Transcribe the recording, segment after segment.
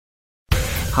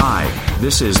Hi,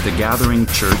 this is The Gathering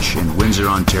Church in Windsor,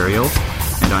 Ontario,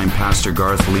 and I'm Pastor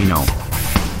Garth Leno.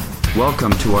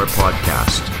 Welcome to our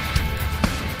podcast.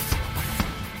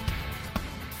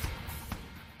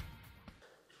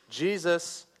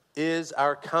 Jesus is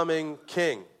our coming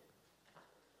King,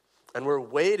 and we're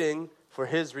waiting for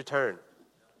his return.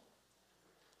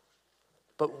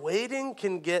 But waiting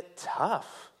can get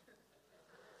tough,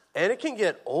 and it can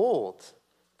get old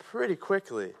pretty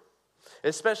quickly,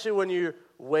 especially when you're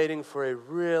waiting for a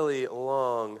really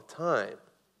long time.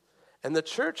 And the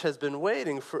church has been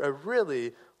waiting for a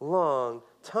really long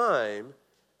time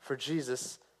for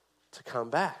Jesus to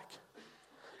come back.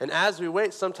 And as we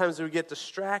wait, sometimes we get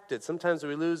distracted. Sometimes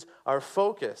we lose our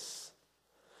focus.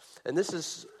 And this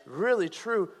is really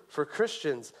true for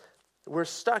Christians. We're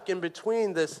stuck in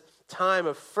between this time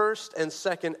of first and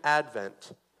second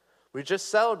Advent. We just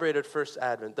celebrated first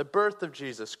Advent, the birth of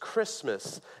Jesus,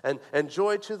 Christmas, and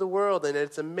joy to the world, and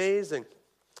it's amazing.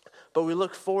 But we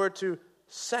look forward to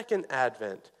second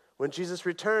Advent, when Jesus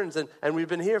returns, and we've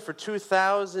been here for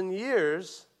 2,000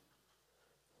 years,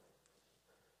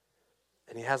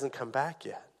 and he hasn't come back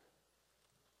yet.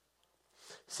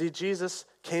 See, Jesus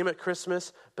came at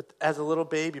Christmas but as a little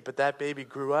baby, but that baby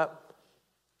grew up.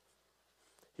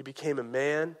 He became a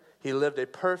man. He lived a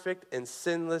perfect and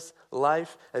sinless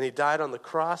life, and he died on the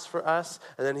cross for us,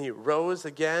 and then he rose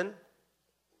again.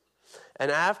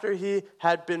 And after he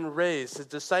had been raised, his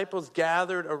disciples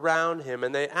gathered around him,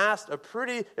 and they asked a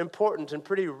pretty important and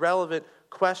pretty relevant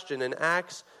question. In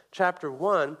Acts chapter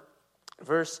 1,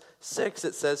 verse 6,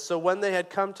 it says, "So when they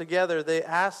had come together, they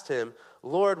asked him,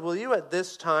 'Lord, will you at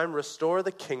this time restore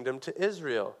the kingdom to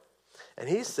Israel?' And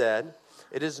he said,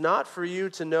 'It is not for you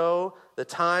to know the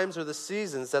times or the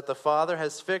seasons that the Father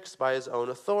has fixed by his own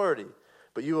authority.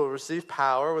 But you will receive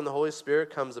power when the Holy Spirit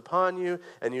comes upon you,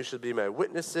 and you shall be my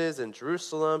witnesses in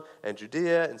Jerusalem and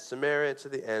Judea and Samaria to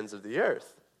the ends of the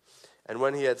earth.' And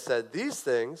when he had said these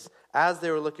things, as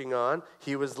they were looking on,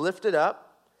 he was lifted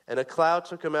up, and a cloud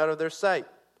took him out of their sight.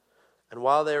 And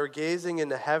while they were gazing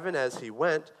into heaven as he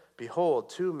went, behold,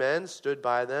 two men stood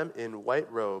by them in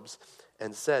white robes,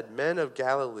 and said, 'Men of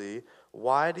Galilee,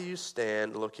 why do you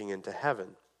stand looking into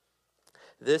heaven?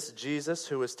 This Jesus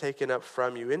who was taken up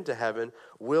from you into heaven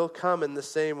will come in the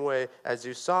same way as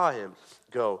you saw him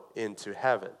go into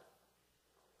heaven.'"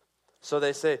 So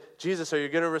they say, "Jesus, are you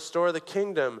going to restore the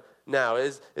kingdom now?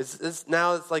 Is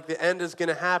now it's like the end is going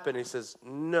to happen?" He says,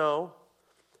 "No,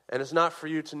 and it's not for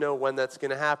you to know when that's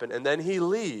going to happen." And then he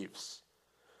leaves.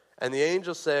 And the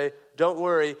angels say, "Don't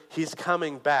worry, he's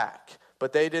coming back."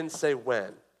 But they didn't say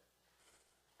when.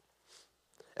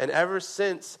 And ever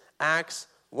since Acts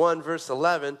 1 verse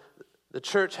 11, the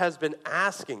church has been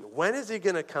asking, when is he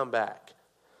going to come back?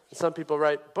 And some people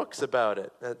write books about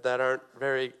it that aren't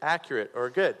very accurate or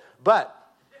good.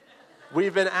 But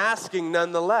we've been asking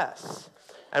nonetheless.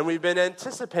 And we've been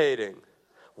anticipating,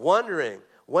 wondering,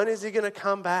 when is he going to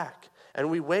come back?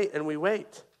 And we wait and we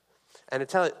wait. And to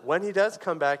tell you, when he does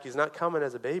come back, he's not coming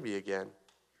as a baby again.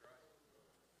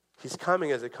 He's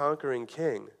coming as a conquering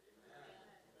king.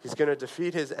 He's going to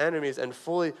defeat his enemies and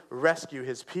fully rescue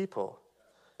his people.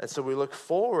 And so we look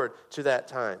forward to that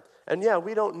time. And yeah,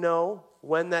 we don't know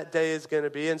when that day is going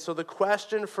to be. And so the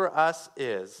question for us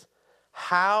is,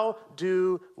 how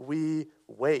do we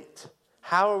wait?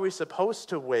 How are we supposed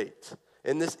to wait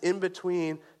in this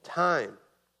in-between time?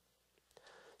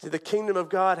 See, the kingdom of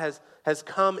God has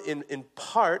come in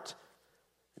part.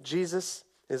 Jesus,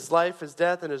 his life, his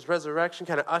death, and his resurrection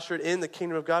kind of ushered in the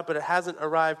kingdom of God, but it hasn't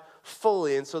arrived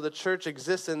fully. And so the church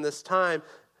exists in this time.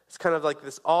 It's kind of like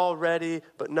this already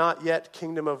but not yet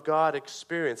kingdom of God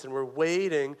experience. And we're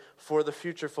waiting for the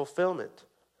future fulfillment.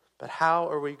 But how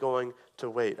are we going to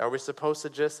wait? Are we supposed to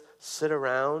just sit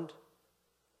around,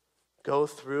 go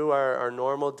through our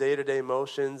normal day-to-day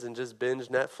motions and just binge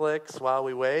Netflix while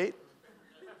we wait?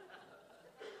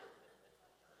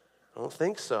 I don't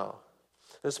think so.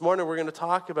 This morning we're going to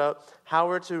talk about how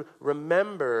we're to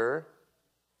remember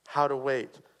how to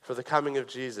wait for the coming of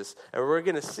Jesus. And we're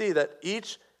going to see that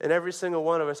each and every single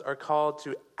one of us are called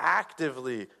to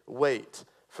actively wait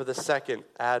for the second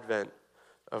advent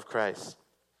of Christ.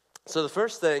 So the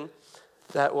first thing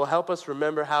that will help us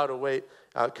remember how to wait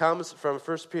comes from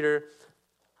 1 Peter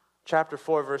chapter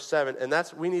 4, verse 7. And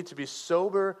that's, we need to be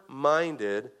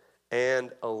sober-minded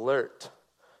and alert.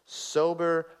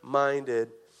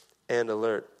 Sober-minded and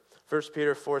alert. 1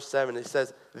 Peter 4:7, it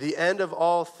says, "The end of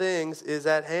all things is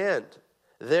at hand.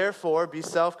 Therefore, be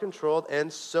self-controlled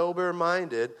and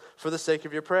sober-minded for the sake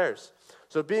of your prayers."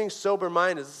 So being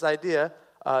sober-minded is this idea,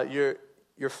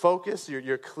 you're focused,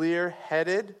 you're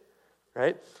clear-headed,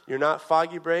 right? You're not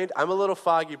foggy-brained. I'm a little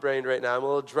foggy-brained right now. I'm a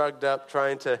little drugged up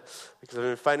because I've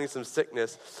been fighting some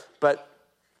sickness. But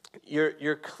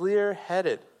you're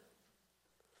clear-headed.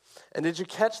 And did you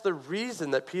catch the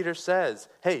reason that Peter says,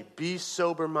 hey, be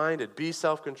sober-minded, be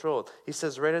self-controlled? He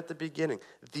says right at the beginning,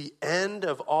 the end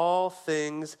of all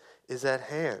things is at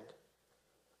hand.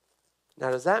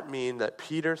 Now, does that mean that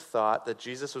Peter thought that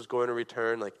Jesus was going to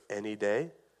return like any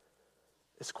day?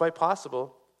 It's quite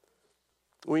possible.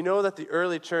 We know that the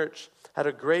early church had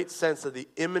a great sense of the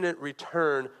imminent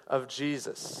return of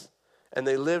Jesus, and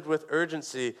they lived with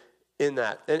urgency in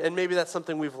that. And maybe that's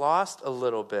something we've lost a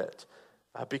little bit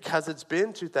because it's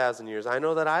been 2,000 years. I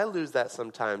know that I lose that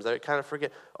sometimes. I kind of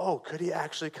forget, could he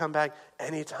actually come back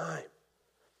anytime?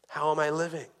 How am I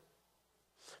living?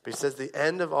 But he says the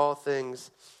end of all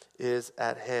things is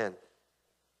at hand.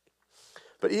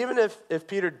 But even if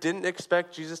Peter didn't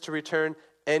expect Jesus to return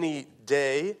any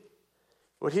day,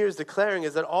 what he was declaring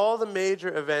is that all the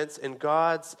major events in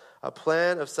God's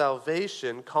plan of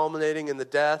salvation, culminating in the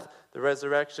death, the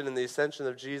resurrection, and the ascension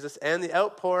of Jesus, and the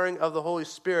outpouring of the Holy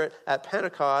Spirit at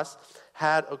Pentecost,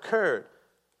 had occurred.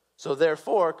 So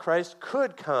therefore, Christ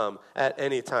could come at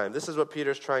any time. This is what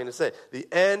Peter's trying to say. The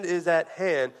end is at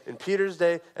hand in Peter's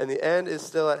day, and the end is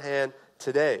still at hand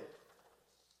today.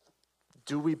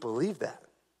 Do we believe that?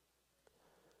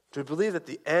 Do we believe that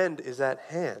the end is at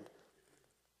hand?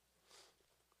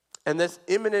 And this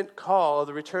imminent call of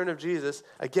the return of Jesus,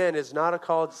 again, is not a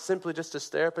call simply just to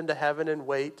stare up into heaven and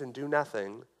wait and do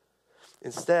nothing.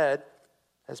 Instead,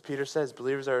 as Peter says,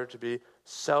 believers are to be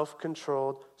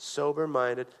self-controlled,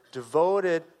 sober-minded,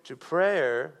 devoted to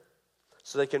prayer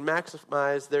so they can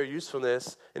maximize their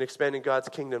usefulness in expanding God's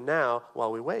kingdom now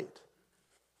while we wait.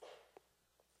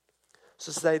 So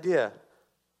it's the idea,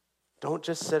 don't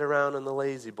just sit around on the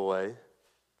lazy boy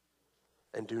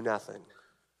and do nothing.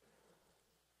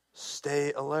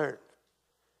 Stay alert.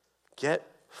 Get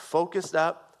focused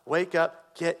up, wake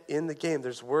up, get in the game.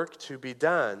 There's work to be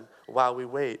done while we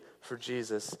wait for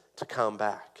Jesus to come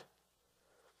back.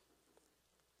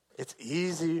 It's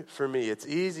easy for me. It's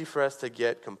easy for us to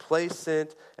get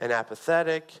complacent and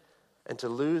apathetic and to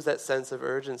lose that sense of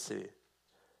urgency.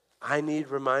 I need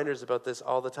reminders about this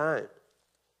all the time.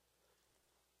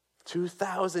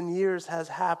 2,000 years has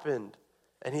happened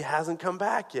and he hasn't come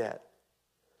back yet.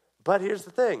 But here's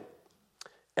the thing.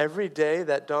 Every day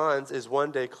that dawns is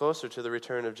one day closer to the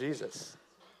return of Jesus.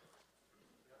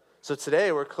 So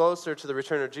today we're closer to the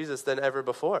return of Jesus than ever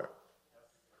before.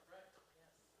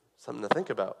 Something to think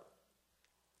about.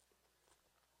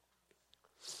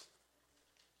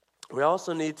 We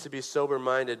also need to be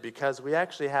sober-minded because we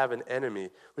actually have an enemy.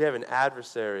 We have an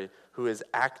adversary who is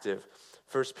active.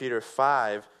 1 Peter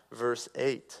 5, verse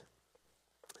 8.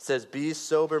 It says, be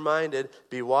sober-minded,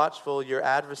 be watchful. Your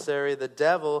adversary, the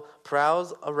devil,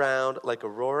 prowls around like a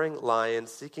roaring lion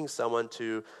seeking someone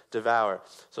to devour.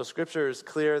 So Scripture is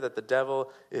clear that the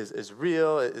devil is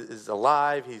real, is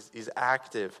alive, he's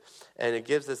active. And it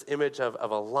gives this image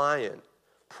of a lion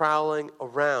prowling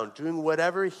around, doing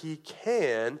whatever he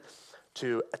can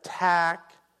to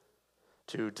attack,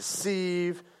 to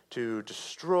deceive, to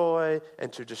destroy,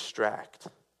 and to distract.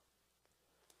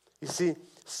 You see,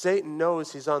 Satan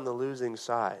knows he's on the losing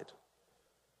side.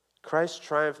 Christ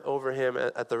triumphed over him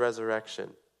at the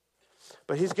resurrection.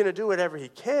 But he's going to do whatever he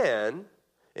can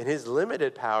in his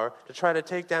limited power to try to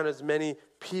take down as many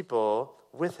people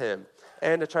with him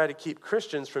and to try to keep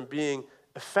Christians from being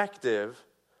effective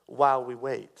while we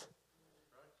wait.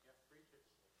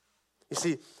 You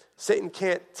see, Satan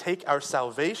can't take our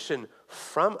salvation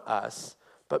from us,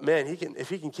 but man, if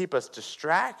he can keep us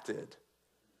distracted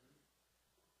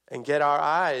and get our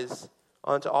eyes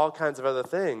onto all kinds of other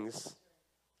things,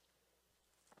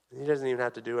 he doesn't even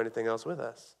have to do anything else with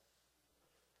us.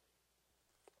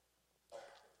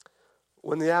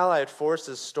 When the Allied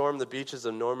forces stormed the beaches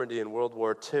of Normandy in World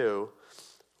War II,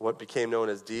 what became known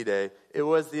as D-Day, it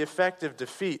was the effective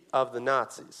defeat of the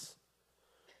Nazis.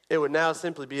 It would now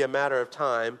simply be a matter of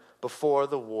time before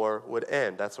the war would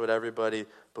end. That's what everybody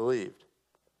believed.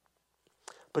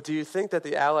 But do you think that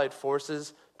the Allied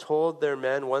forces told their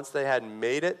men once they had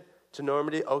made it to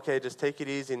Normandy, okay, just take it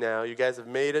easy now. You guys have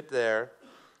made it there.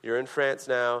 You're in France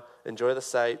now. Enjoy the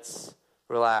sights.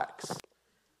 Relax.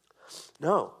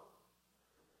 No.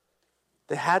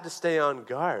 They had to stay on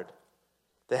guard.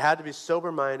 They had to be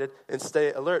sober-minded and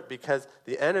stay alert because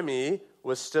the enemy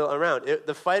was still around.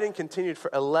 The fighting continued for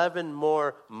 11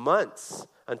 more months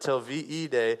until VE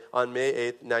Day on May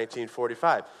 8th,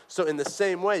 1945. So in the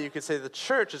same way, you could say the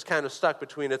church is kind of stuck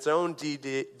between its own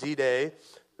D-Day,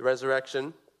 the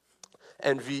resurrection,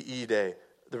 and VE Day,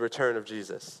 the return of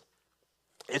Jesus.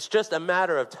 It's just a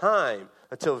matter of time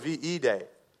until VE Day.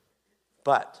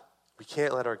 But we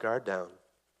can't let our guard down.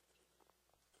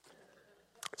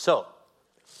 So,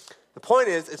 the point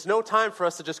is, it's no time for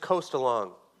us to just coast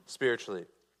along spiritually.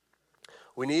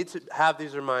 We need to have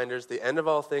these reminders. The end of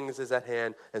all things is at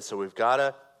hand, and so we've got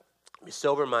to be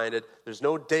sober-minded. There's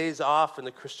no days off in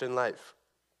the Christian life.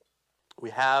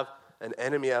 We have an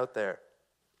enemy out there.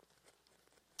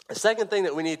 The second thing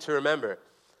that we need to remember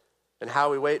and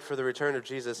how we wait for the return of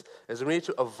Jesus is we need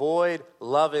to avoid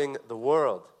loving the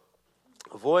world.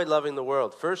 Avoid loving the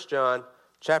world. 1 John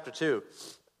chapter 2,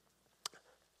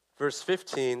 verse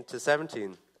 15 to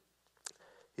 17.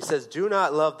 He says, "Do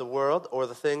not love the world or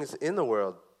the things in the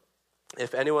world.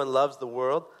 If anyone loves the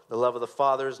world, the love of the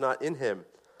Father is not in him.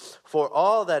 For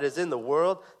all that is in the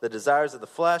world, the desires of the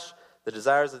flesh, the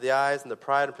desires of the eyes, and the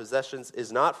pride of possessions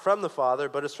is not from the Father,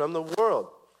 but is from the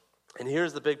world." And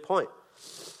here's the big point.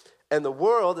 "And the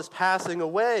world is passing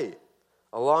away,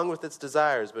 along with its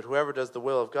desires, but whoever does the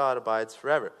will of God abides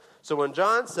forever." So when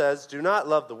John says, do not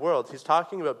love the world, he's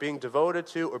talking about being devoted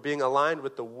to or being aligned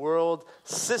with the world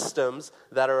systems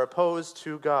that are opposed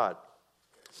to God.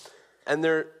 And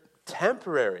they're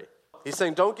temporary. He's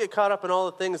saying, don't get caught up in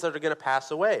all the things that are going to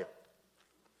pass away.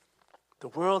 The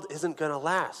world isn't going to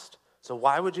last, so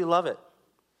why would you love it?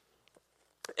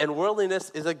 And worldliness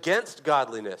is against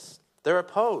godliness. They're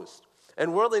opposed.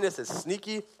 And worldliness is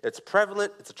sneaky, it's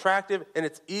prevalent, it's attractive, and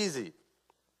it's easy.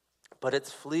 But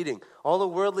it's fleeting. All the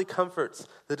worldly comforts,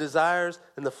 the desires,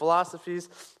 and the philosophies,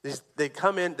 they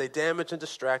come in, they damage and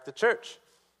distract the church.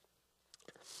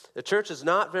 The church is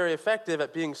not very effective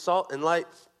at being salt and light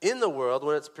in the world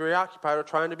when it's preoccupied or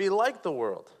trying to be like the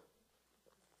world.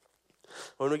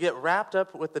 When we get wrapped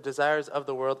up with the desires of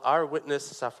the world, our witness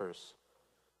suffers.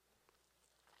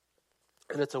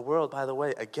 And it's a world, by the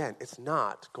way, again, it's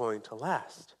not going to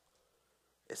last.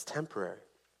 It's temporary.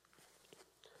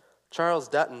 Charles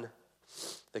Dutton,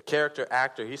 the character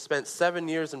actor, he spent 7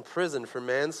 years in prison for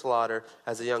manslaughter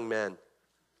as a young man.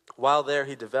 While there,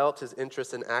 he developed his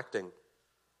interest in acting.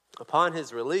 Upon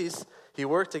his release, he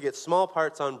worked to get small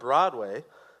parts on Broadway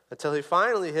until he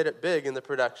finally hit it big in the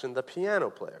production The Piano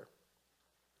Player.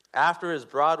 After his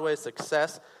Broadway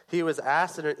success, he was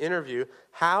asked in an interview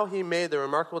how he made the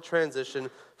remarkable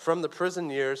transition from the prison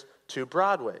years to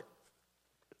Broadway.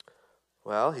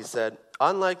 Well, he said,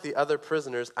 "Unlike the other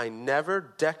prisoners, I never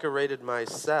decorated my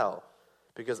cell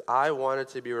because I wanted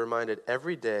to be reminded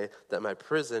every day that my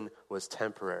prison was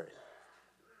temporary."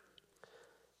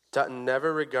 Dutton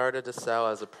never regarded a cell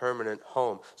as a permanent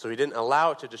home, so he didn't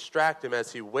allow it to distract him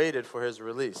as he waited for his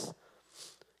release.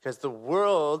 Because the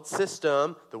world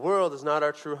system, the world is not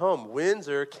our true home.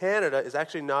 Windsor, Canada, is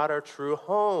actually not our true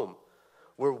home.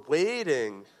 We're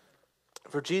waiting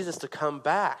for Jesus to come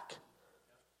back.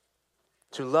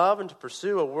 To love and to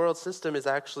pursue a world system is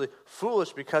actually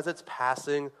foolish because it's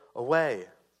passing away.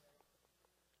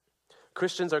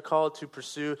 Christians are called to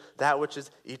pursue that which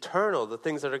is eternal, the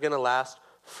things that are going to last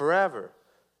forever.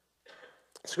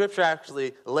 Scripture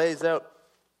actually lays out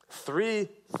 3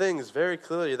 things very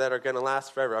clearly that are going to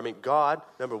last forever. I mean, God,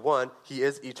 number 1, he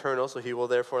is eternal, so he will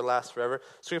therefore last forever.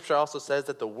 Scripture also says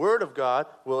that the word of God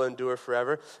will endure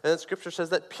forever. And then Scripture says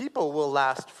that people will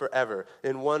last forever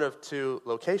in one of 2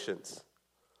 locations.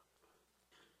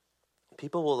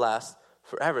 People will last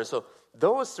forever. So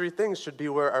those 3 things should be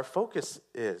where our focus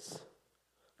is.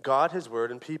 God, his word,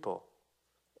 and people.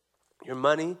 Your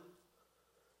money,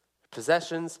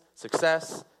 possessions,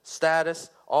 success,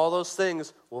 status, all those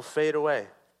things will fade away.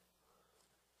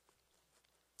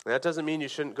 And that doesn't mean you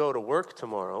shouldn't go to work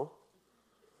tomorrow.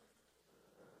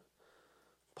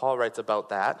 Paul writes about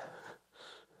that.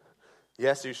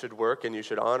 Yes, you should work and you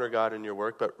should honor God in your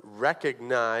work, but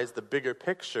recognize the bigger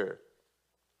picture.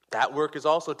 That work is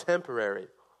also temporary.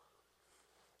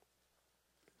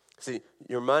 See,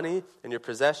 your money and your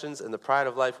possessions and the pride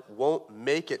of life won't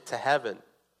make it to heaven.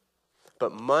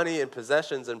 But money and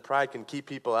possessions and pride can keep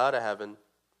people out of heaven.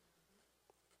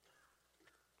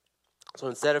 So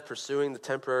instead of pursuing the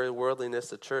temporary worldliness,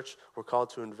 the church, we're called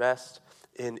to invest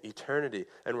in eternity.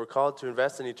 And we're called to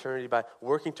invest in eternity by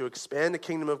working to expand the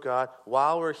kingdom of God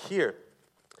while we're here.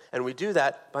 And we do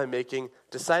that by making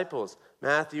disciples.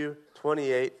 Matthew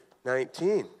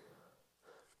 28:19.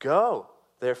 Go,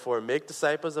 therefore, make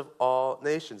disciples of all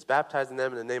nations, baptizing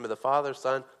them in the name of the Father,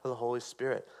 Son, and the Holy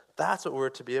Spirit. That's what we're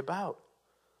to be about.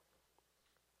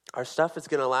 Our stuff is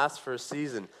going to last for a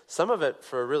season. Some of it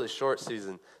for a really short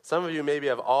season. Some of you maybe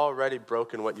have already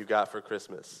broken what you got for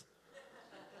Christmas.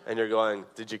 And you're going,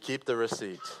 did you keep the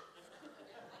receipt?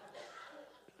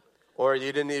 Or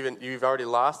you've already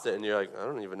lost it and you're like, I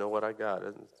don't even know what I got.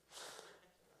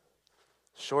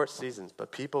 Short seasons,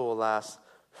 but people will last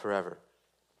forever.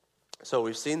 So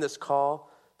we've seen this call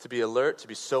to be alert, to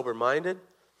be sober-minded,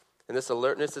 and this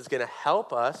alertness is going to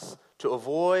help us to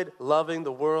avoid loving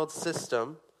the world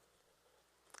system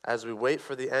as we wait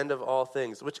for the end of all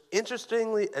things, which,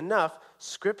 interestingly enough,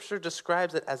 Scripture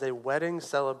describes it as a wedding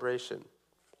celebration.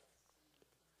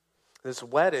 This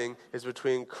wedding is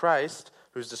between Christ,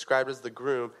 who's described as the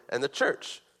groom, and the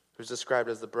church, who's described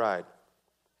as the bride.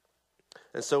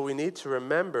 And so we need to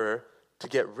remember to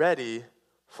get ready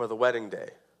for the wedding day.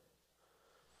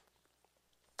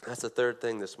 That's the third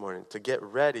thing this morning, to get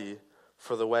ready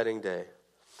for the wedding day.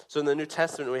 So in the New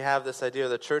Testament, we have this idea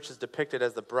the church is depicted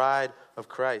as the bride of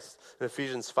Christ. In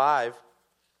Ephesians 5,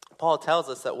 Paul tells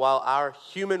us that while our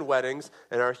human weddings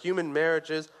and our human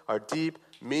marriages are deep,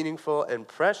 meaningful, and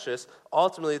precious,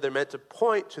 ultimately they're meant to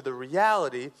point to the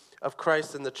reality of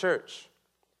Christ and the church.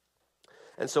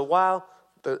 And so while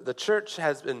the church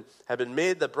have been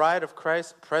made the bride of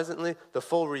Christ presently, the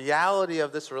full reality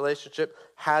of this relationship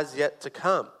has yet to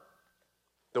come.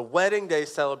 The wedding day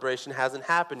celebration hasn't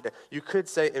happened yet. You could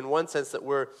say in one sense that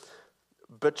we're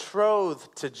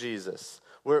betrothed to Jesus.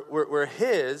 We're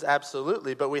his,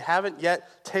 absolutely, but we haven't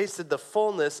yet tasted the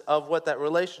fullness of what that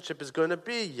relationship is going to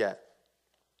be yet.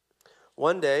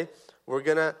 One day, we're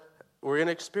going to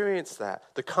experience that.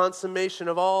 The consummation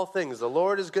of all things. The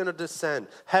Lord is going to descend.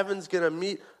 Heaven's going to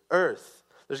meet earth.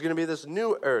 There's going to be this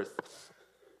new earth.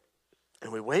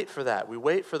 And we wait for that. We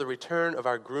wait for the return of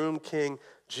our groom king,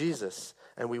 Jesus.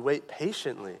 And we wait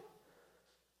patiently.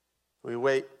 We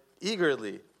wait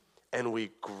eagerly. And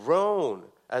we groan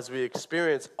as we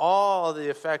experience all the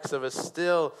effects of a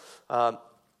still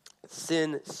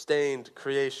sin-stained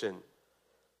creation.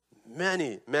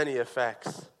 Many, many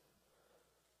effects.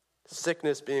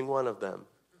 Sickness being one of them.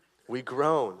 We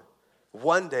groan.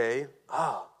 One day,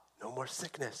 no more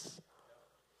sickness.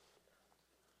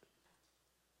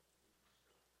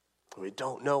 We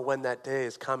don't know when that day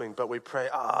is coming, but we pray,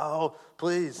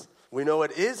 please, we know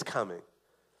it is coming.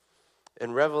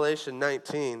 In Revelation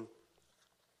 19,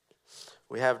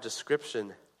 we have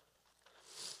description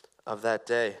of that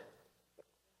day.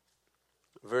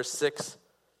 Verse 6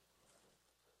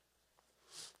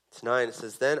 to 9, it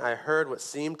says, "Then I heard what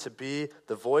seemed to be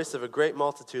the voice of a great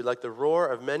multitude, like the roar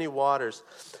of many waters,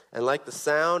 and like the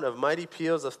sound of mighty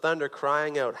peals of thunder,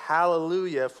 crying out,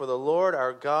 'Hallelujah, for the Lord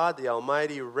our God, the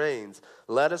Almighty, reigns.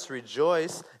 Let us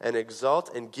rejoice and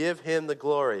exult and give him the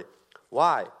glory.'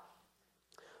 Why?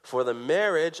 For the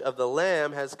marriage of the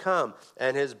Lamb has come,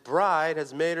 and his bride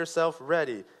has made herself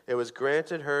ready. It was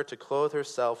granted her to clothe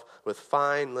herself with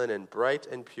fine linen, bright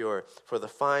and pure, for the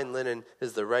fine linen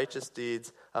is the righteous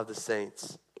deeds of the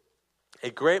saints." A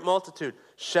great multitude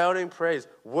shouting praise,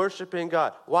 worshiping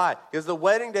God. Why? Because the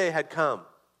wedding day had come.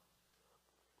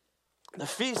 The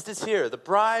feast is here. The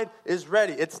bride is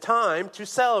ready. It's time to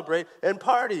celebrate and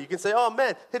party. You can say, "Oh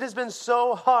man, it has been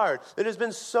so hard. It has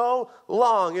been so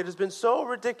long. It has been so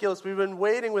ridiculous. We've been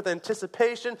waiting with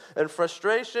anticipation and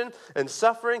frustration and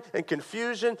suffering and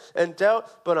confusion and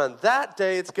doubt. But on that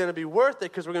day, it's going to be worth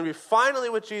it because we're going to be finally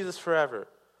with Jesus forever."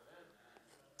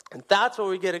 And that's what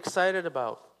we get excited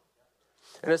about.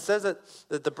 And it says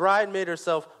that the bride made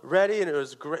herself ready,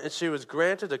 and she was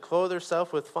granted to clothe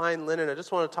herself with fine linen. I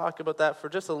just want to talk about that for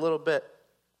just a little bit.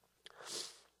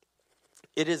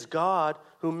 It is God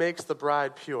who makes the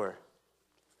bride pure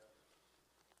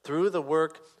through the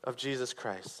work of Jesus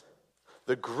Christ.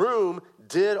 The groom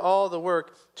did all the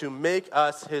work to make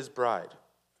us his bride.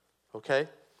 Okay?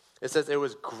 It says it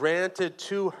was granted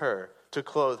to her to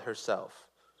clothe herself.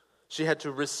 She had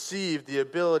to receive the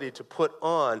ability to put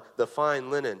on the fine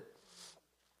linen.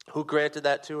 Who granted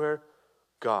that to her?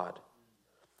 God.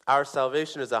 Our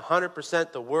salvation is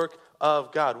 100% the work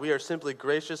of God. We are simply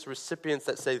gracious recipients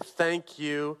that say, "Thank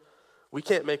you." We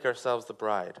can't make ourselves the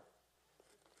bride.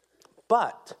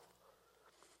 But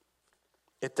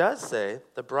it does say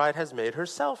the bride has made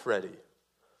herself ready.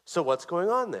 So what's going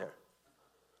on there?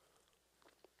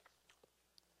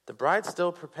 The bride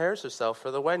still prepares herself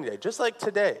for the wedding day, just like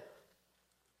today.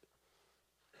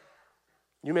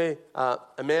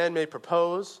 A man may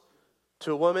propose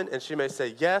to a woman, and she may say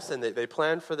yes, and they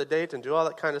plan for the date and do all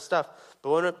that kind of stuff. But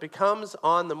when it becomes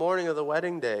on the morning of the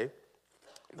wedding day,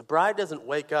 the bride doesn't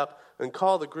wake up and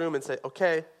call the groom and say,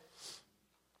 "Okay,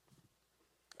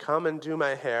 come and do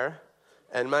my hair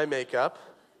and my makeup,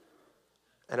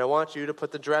 and I want you to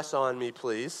put the dress on me,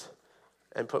 please,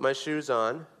 and put my shoes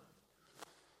on."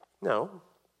 No,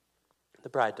 the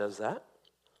bride does that,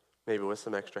 maybe with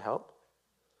some extra help.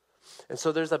 And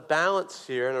so there's a balance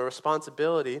here and a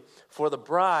responsibility for the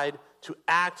bride to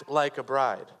act like a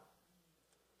bride.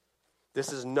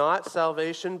 This is not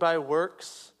salvation by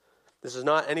works. This is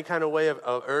not any kind of way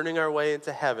of earning our way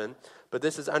into heaven, but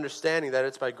this is understanding that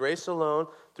it's by grace alone,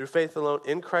 through faith alone,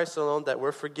 in Christ alone, that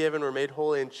we're forgiven, we're made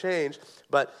holy and changed.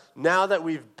 But now that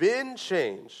we've been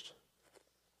changed,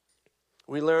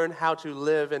 we learn how to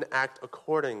live and act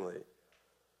accordingly.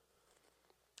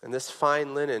 And this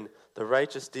fine linen, the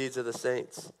righteous deeds of the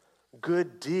saints.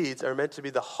 Good deeds are meant to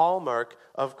be the hallmark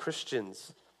of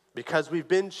Christians because we've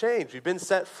been changed. We've been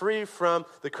set free from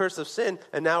the curse of sin,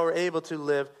 and now we're able to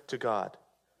live to God.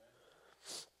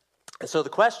 And so the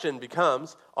question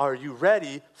becomes, are you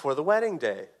ready for the wedding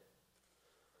day?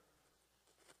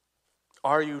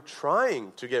 Are you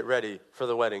trying to get ready for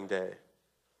the wedding day?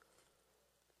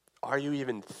 Are you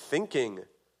even thinking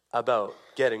about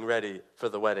getting ready for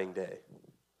the wedding day?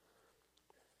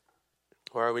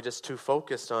 Or are we just too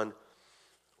focused on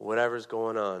whatever's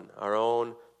going on, our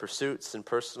own pursuits and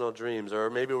personal dreams? Or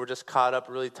maybe we're just caught up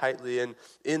really tightly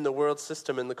in the world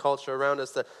system and the culture around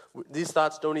us that these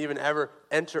thoughts don't even ever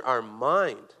enter our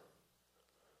mind.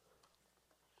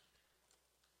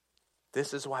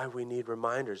 This is why we need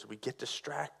reminders. We get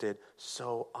distracted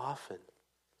so often.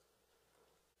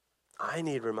 I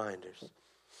need reminders.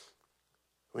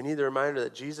 We need the reminder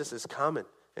that Jesus is coming.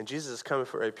 And Jesus is coming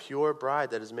for a pure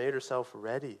bride that has made herself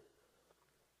ready.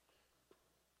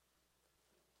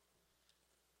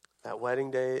 That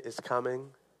wedding day is coming.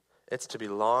 It's to be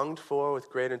longed for with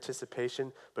great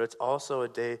anticipation, but it's also a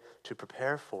day to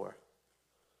prepare for.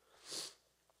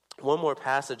 One more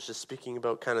passage just speaking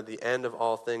about kind of the end of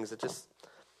all things.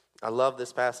 I love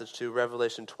this passage too,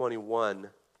 Revelation 21,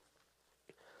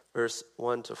 verse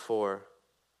 1 to 4.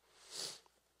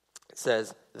 It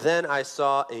says, "Then I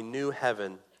saw a new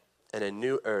heaven and a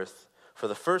new earth, for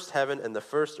the first heaven and the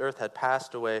first earth had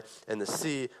passed away, and the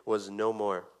sea was no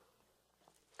more.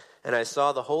 And I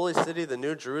saw the holy city, the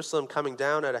new Jerusalem, coming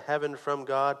down out of heaven from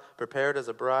God, prepared as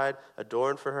a bride,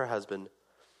 adorned for her husband.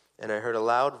 And I heard a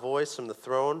loud voice from the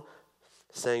throne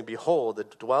saying, 'Behold, the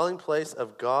dwelling place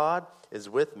of God is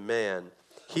with man.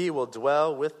 He will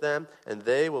dwell with them, and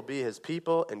they will be his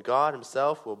people, and God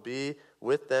himself will be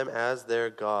with them as their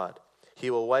God. He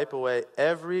will wipe away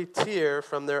every tear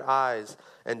from their eyes,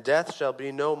 and death shall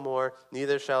be no more,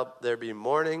 neither shall there be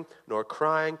mourning, nor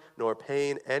crying, nor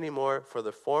pain anymore, for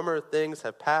the former things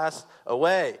have passed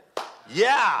away.'"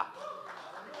 Yeah!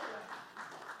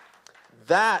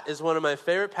 That is one of my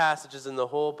favorite passages in the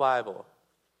whole Bible.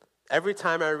 Every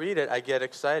time I read it, I get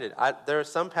excited. There are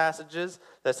some passages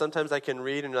that sometimes I can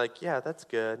read and be like, yeah, that's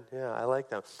good. Yeah, I like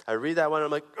that. I read that one and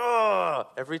I'm like, oh,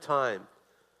 every time.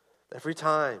 Every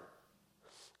time.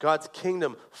 God's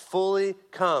kingdom fully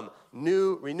come.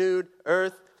 New, renewed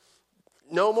earth.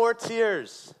 No more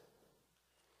tears.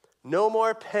 No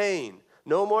more pain.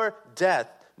 No more death.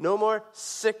 No more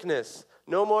sickness.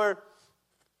 No more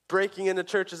breaking into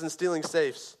churches and stealing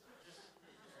safes.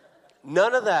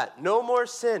 None of that. No more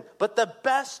sin. But the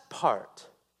best part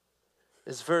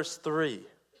is verse 3.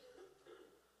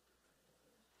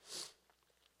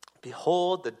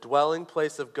 "Behold, the dwelling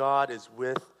place of God is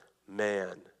with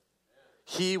man.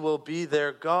 He will be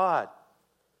their God.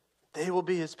 They will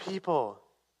be his people."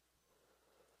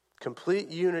 Complete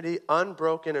unity,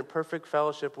 unbroken and perfect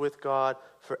fellowship with God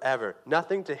forever.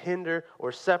 Nothing to hinder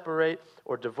or separate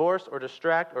or divorce or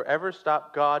distract or ever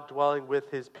stop God dwelling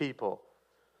with his people.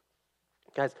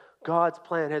 Guys, God's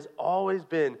plan has always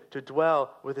been to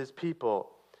dwell with his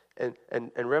people.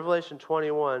 And Revelation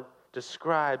 21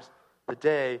 describes the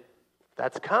day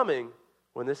that's coming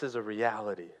when this is a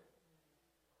reality.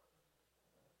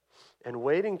 And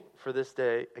waiting for this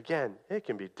day, again, it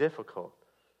can be difficult.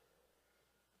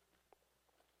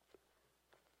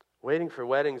 Waiting for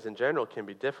weddings in general can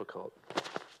be difficult.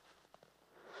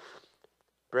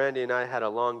 Brandy and I had a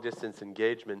long-distance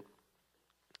engagement.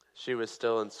 She was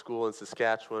still in school in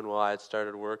Saskatchewan while I had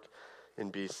started work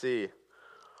in BC.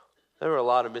 There were a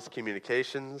lot of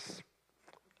miscommunications,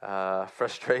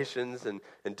 frustrations,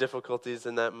 and difficulties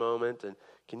in that moment. And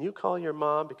can you call your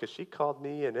mom? Because she called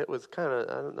me, and it was kind of,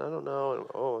 I don't know. And,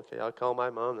 oh, okay, I'll call my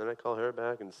mom, then I call her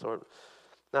back, and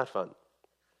not fun.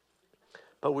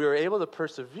 But we were able to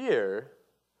persevere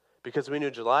because we knew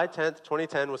July 10th,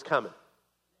 2010 was coming.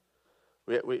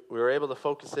 We were able to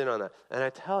focus in on that. And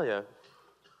I tell you,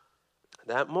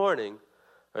 that morning,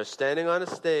 I was standing on a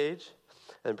stage,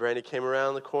 and Brandy came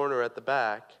around the corner at the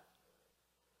back,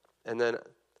 and then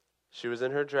she was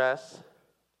in her dress,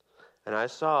 and I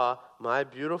saw my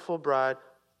beautiful bride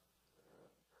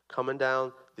coming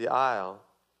down the aisle,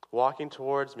 walking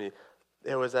towards me.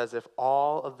 It was as if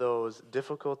all of those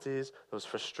difficulties, those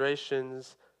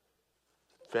frustrations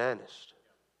vanished.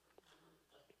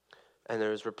 And it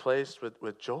was replaced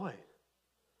with joy.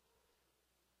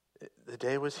 the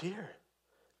day was here.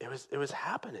 It was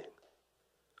happening.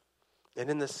 And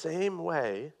in the same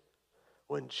way,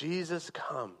 when Jesus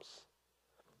comes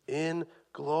in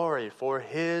glory for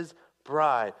his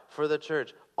bride, for the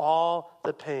church, all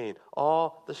the pain,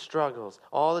 all the struggles,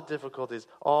 all the difficulties,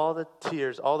 all the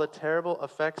tears, all the terrible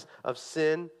effects of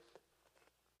sin,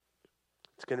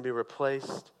 it's going to be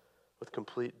replaced with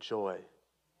complete joy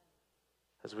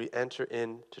as we enter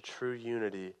into true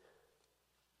unity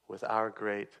with our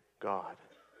great God.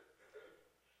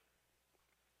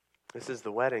 This is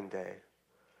the wedding day.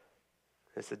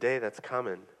 It's the day that's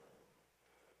coming.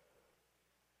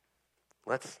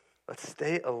 Let's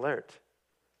stay alert.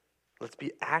 Let's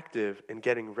be active in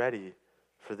getting ready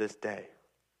for this day.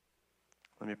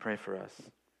 Let me pray for us.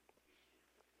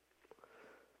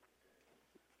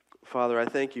 Father, I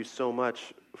thank you so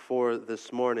much for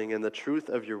this morning and the truth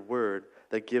of your word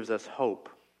that gives us hope.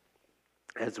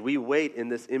 As we wait in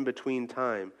this in-between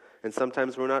time, and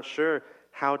sometimes we're not sure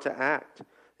how to act.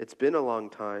 It's been a long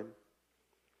time.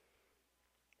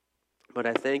 But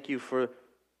I thank you for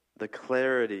the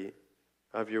clarity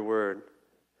of your word,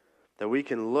 that we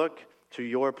can look to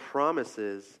your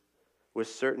promises with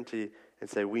certainty and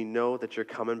say, we know that you're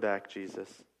coming back,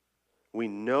 Jesus. We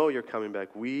know you're coming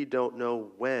back. We don't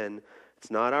know when.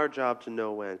 It's not our job to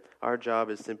know when. Our job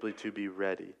is simply to be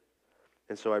ready.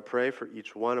 And so I pray for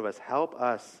each one of us. Help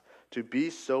us to be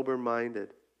sober-minded.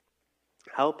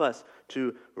 Help us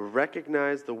to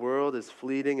recognize the world is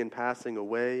fleeting and passing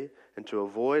away and to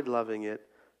avoid loving it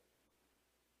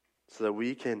so that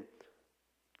we can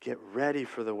get ready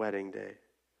for the wedding day.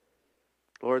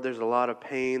 Lord, there's a lot of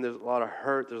pain, there's a lot of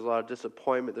hurt, there's a lot of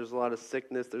disappointment, there's a lot of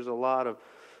sickness, there's a lot of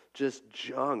just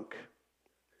junk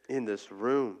in this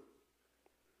room.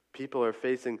 People are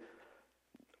facing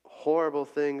horrible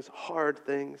things, hard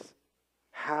things,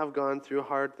 have gone through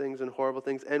hard things and horrible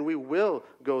things, and we will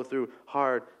go through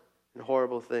hard and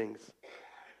horrible things.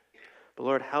 But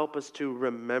Lord, help us to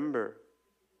remember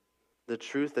the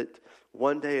truth that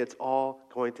one day it's all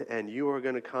going to end. You are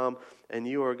going to come and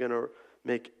you are going to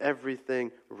make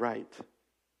everything right.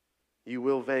 You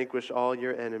will vanquish all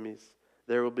your enemies.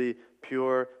 There will be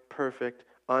pure, perfect,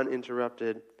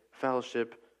 uninterrupted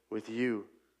fellowship with you.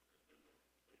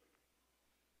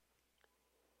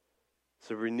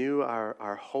 So renew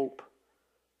our hope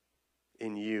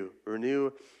in you.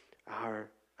 Renew our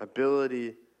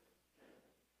ability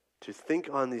to think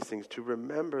on these things, to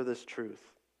remember this truth,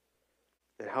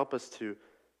 and help us to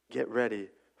get ready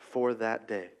for that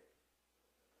day.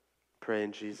 Pray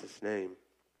in Jesus' name.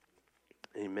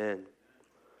 Amen.